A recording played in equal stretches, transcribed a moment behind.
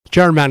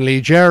Ger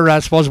Manley. Ger, I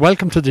suppose,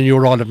 welcome to the new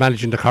role of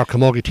managing the Cork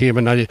Camogie team.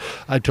 And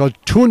I told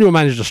two new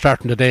managers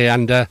starting today,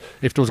 and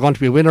if there was going to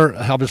be a winner,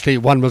 obviously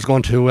one was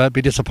going to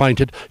be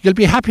disappointed. You'll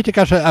be happy to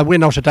get a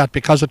win out of that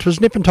because it was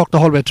nip and tuck the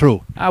whole way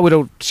through.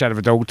 Without a shadow of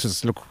a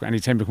doubt. Look,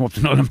 any time we come up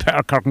to Nolan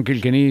Park, Cork and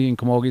Kilkenny in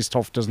Camogie is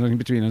tough. There's nothing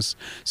between us.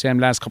 Same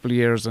last couple of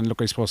years, and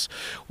look, I suppose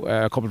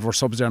a couple of our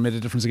subs there made a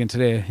difference again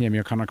today. Yeah,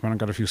 O'Connor came on and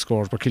got a few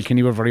scores, but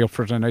Kilkenny were very up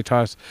for it, and I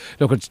thought,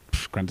 look, it's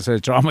grand to say,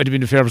 draw might have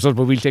been a fair result,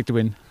 but we'll take the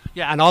win.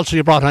 Yeah, and also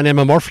you brought on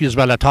Emma Murphy as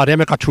well. I thought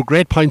Emma got 2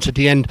 great points at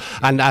the end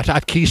and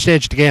at key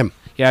stage of the game.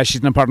 Yeah,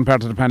 she's an important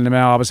part of the panel. Emma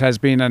always has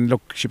been, and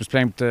look, she was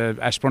playing with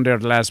Ashburn there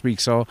the last week,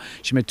 so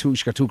she got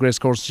 2 great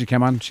scores as she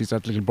came on. She's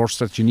that little burst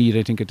that you need,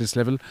 I think, at this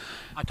level.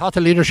 I thought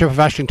the leadership of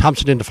Aisling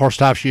Thompson in the first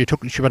half, she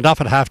went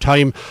off at half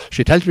time.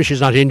 She tells me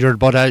she's not injured,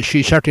 but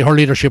she certainly, her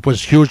leadership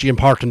was hugely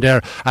important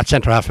there at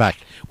centre half back.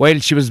 Well,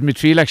 she was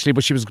midfield actually,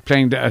 but she was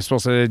playing, I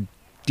suppose, a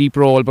deep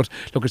role. But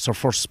look, it's her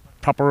first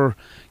proper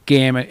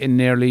game in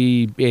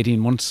nearly 18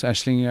 months.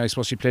 Aisling, I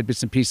suppose she played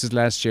bits and pieces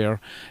last year.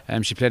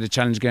 She played a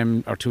challenge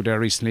game or 2 there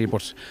recently,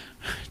 but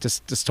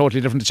just totally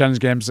different to challenge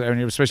games.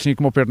 Especially when you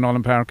come up here to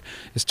Nolan Park,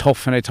 it's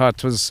tough, and I thought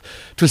it was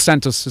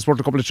stand us. It's worth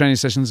a couple of training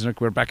sessions.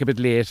 Like, we're back a bit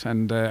late,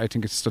 and I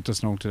think it's stood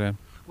us now today.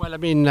 Well, I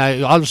mean,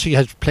 obviously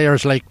has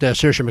players like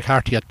Saoirse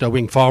McCarthy at the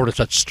wing forward,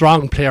 such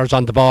strong players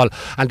on the ball,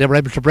 and they were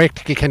able to break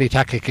the Kilkenny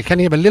tackle.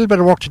 Kilkenny have a little bit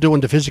of work to do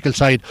on the physical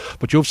side,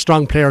 but you have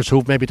strong players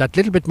who've maybe that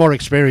little bit more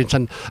experience,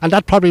 and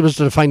that probably was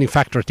the defining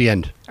factor at the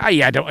end.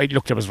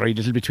 Look, there was very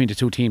little between the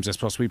two teams. I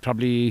suppose we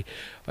probably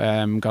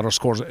got our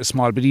scores a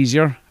small bit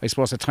easier. I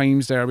suppose at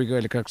times there we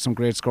got some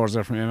great scores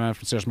there from Emma,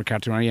 from Saoirse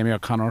McCarthy and Amy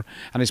O'Connor,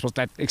 and I suppose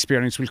that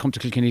experience will come to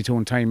Kilkenny too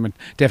in time, and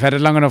they've had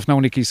it long enough now,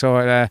 Nicky, so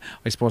I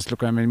suppose,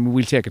 look, I mean,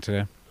 we'll take it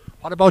today.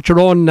 What about your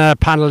own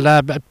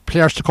panel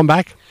players to come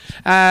back?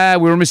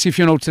 We were missing a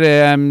few now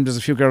today. There's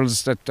a few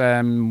girls that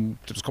there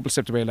was a couple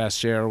stepped away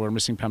last year. We're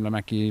missing Pamela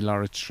Mackey,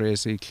 Laura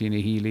Tracy,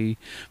 Cleena Healy,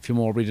 a few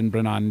more, Breeden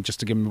Brennan, just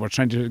to give them. We're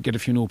trying to get a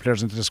few new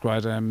players into the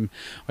squad.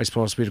 I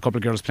suppose we had a couple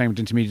of girls playing with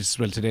intermediates as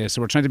well today, so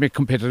we're trying to make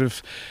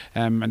competitive,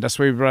 and that's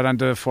why we brought on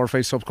the 4 or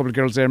 5 sub. A couple of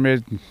girls there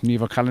made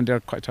Niamh Callan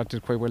there, I thought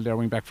did quite well there,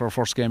 wing back for her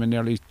first game in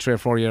nearly 3 or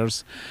 4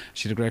 years.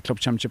 She had a great club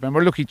championship, and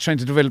we're lucky trying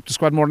to develop the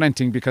squad more than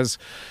anything, because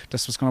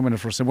that's what's going to win it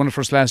for us. They won it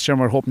for us last year,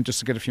 and we're hoping just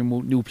to get a few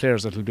new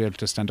players that will be able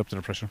to stand up to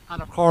the pressure.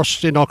 And of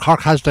course, you know,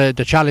 Cork has the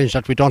challenge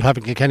that we don't have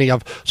in Kilkenny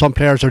of some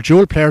players are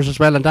dual players as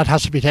well, and that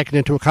has to be taken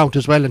into account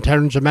as well in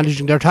terms of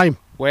managing their time.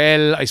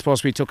 Well, I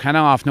suppose we took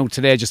Hannah off now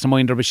today, just to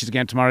mind her, but she's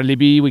again tomorrow.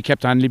 Libby, we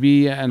kept on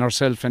Libby and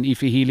herself, and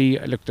Aoife Healy.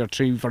 Look, they're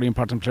 3 very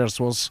important players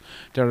to us.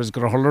 They're as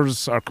good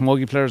hurlers or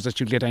camogie players that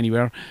you'll get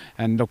anywhere,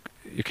 and look,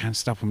 you can't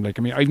stop them. Like,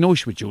 I mean, I've no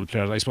issue with dual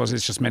players. I suppose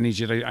it's just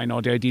managed. I know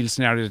the ideal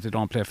scenario that they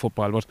don't play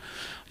football, but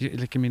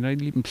like, I mean,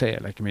 I'd leave them play.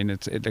 Like, I mean,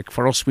 like,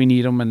 for us, we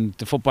need them, and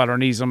the footballer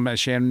needs them,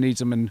 Shane needs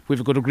them, and we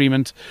have a good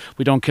agreement.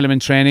 We don't kill them in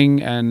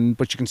training,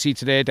 but you can see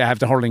today they have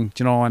the hurling,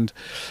 you know, and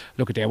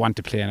look, they want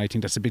to play, and I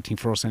think that's a big thing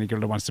for us. Any girl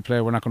that wants to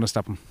play, we're not going to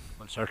stop them.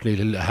 Well,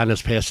 certainly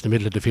Hannah's pace in the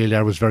middle of the field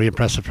there was very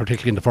impressive,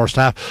 particularly in the first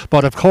half.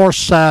 But of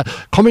course,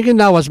 coming in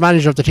now as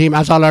manager of the team,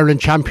 as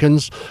All-Ireland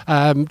champions,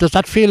 does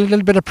that feel a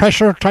little bit of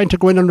pressure trying to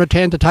go in and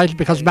retain the title?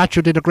 Because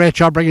Matthew did a great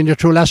job bringing you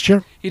through last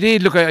year. He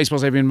did. Look, I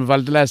suppose I've been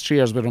involved the last 3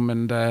 years with him,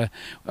 and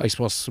I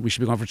suppose we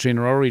should be going for 3 in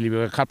a row, really. We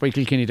were caught by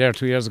Kilkenny there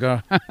 2 years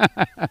ago.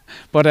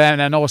 But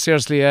no,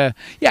 seriously,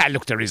 yeah,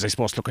 look, there is, I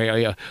suppose. Look,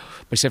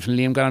 myself and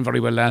Liam got on very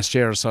well last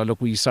year, so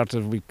look, we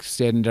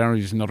stayed in there.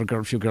 We've another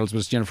girl, a few girls,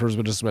 but Jennifer's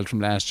with us as well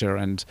from last year,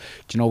 and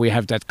you know, we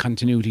have that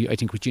continuity. I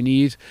think what you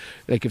need,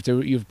 like, if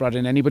you've brought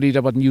in anybody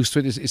that wasn't used to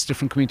it, it's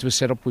different coming to a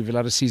setup. We've a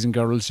lot of seasoned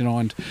girls, you know,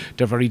 and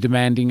they're very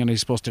demanding, and I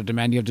suppose they're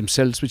demanding of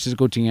themselves, which is a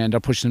good thing, and they're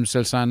pushing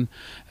themselves on.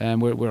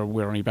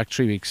 We're only back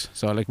 3 weeks,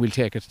 so like, we'll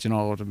take it. You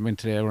know, went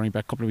today, we're only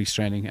back a couple of weeks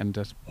training, and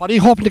what are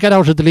you hoping to get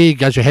out of the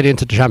league as you head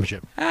into the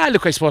championship?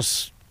 Look, I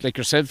suppose, like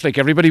yourself, like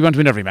everybody, want to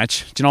win every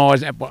match. Do you know,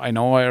 I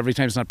know every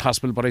time it's not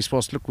possible, but I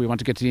suppose, look, we want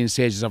to get to the end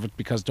stages of it,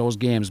 because those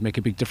games make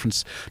a big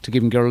difference to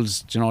giving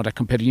girls, you know, that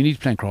competitive. You need to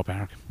play in Croke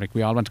Park. Like,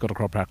 we all want to go to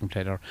Croke Park and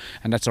play there,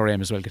 and that's our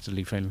aim as well, get to the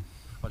league final.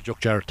 Well,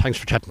 Ger, thanks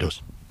for chatting to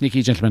us.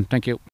 Nicky, gentlemen, thank you.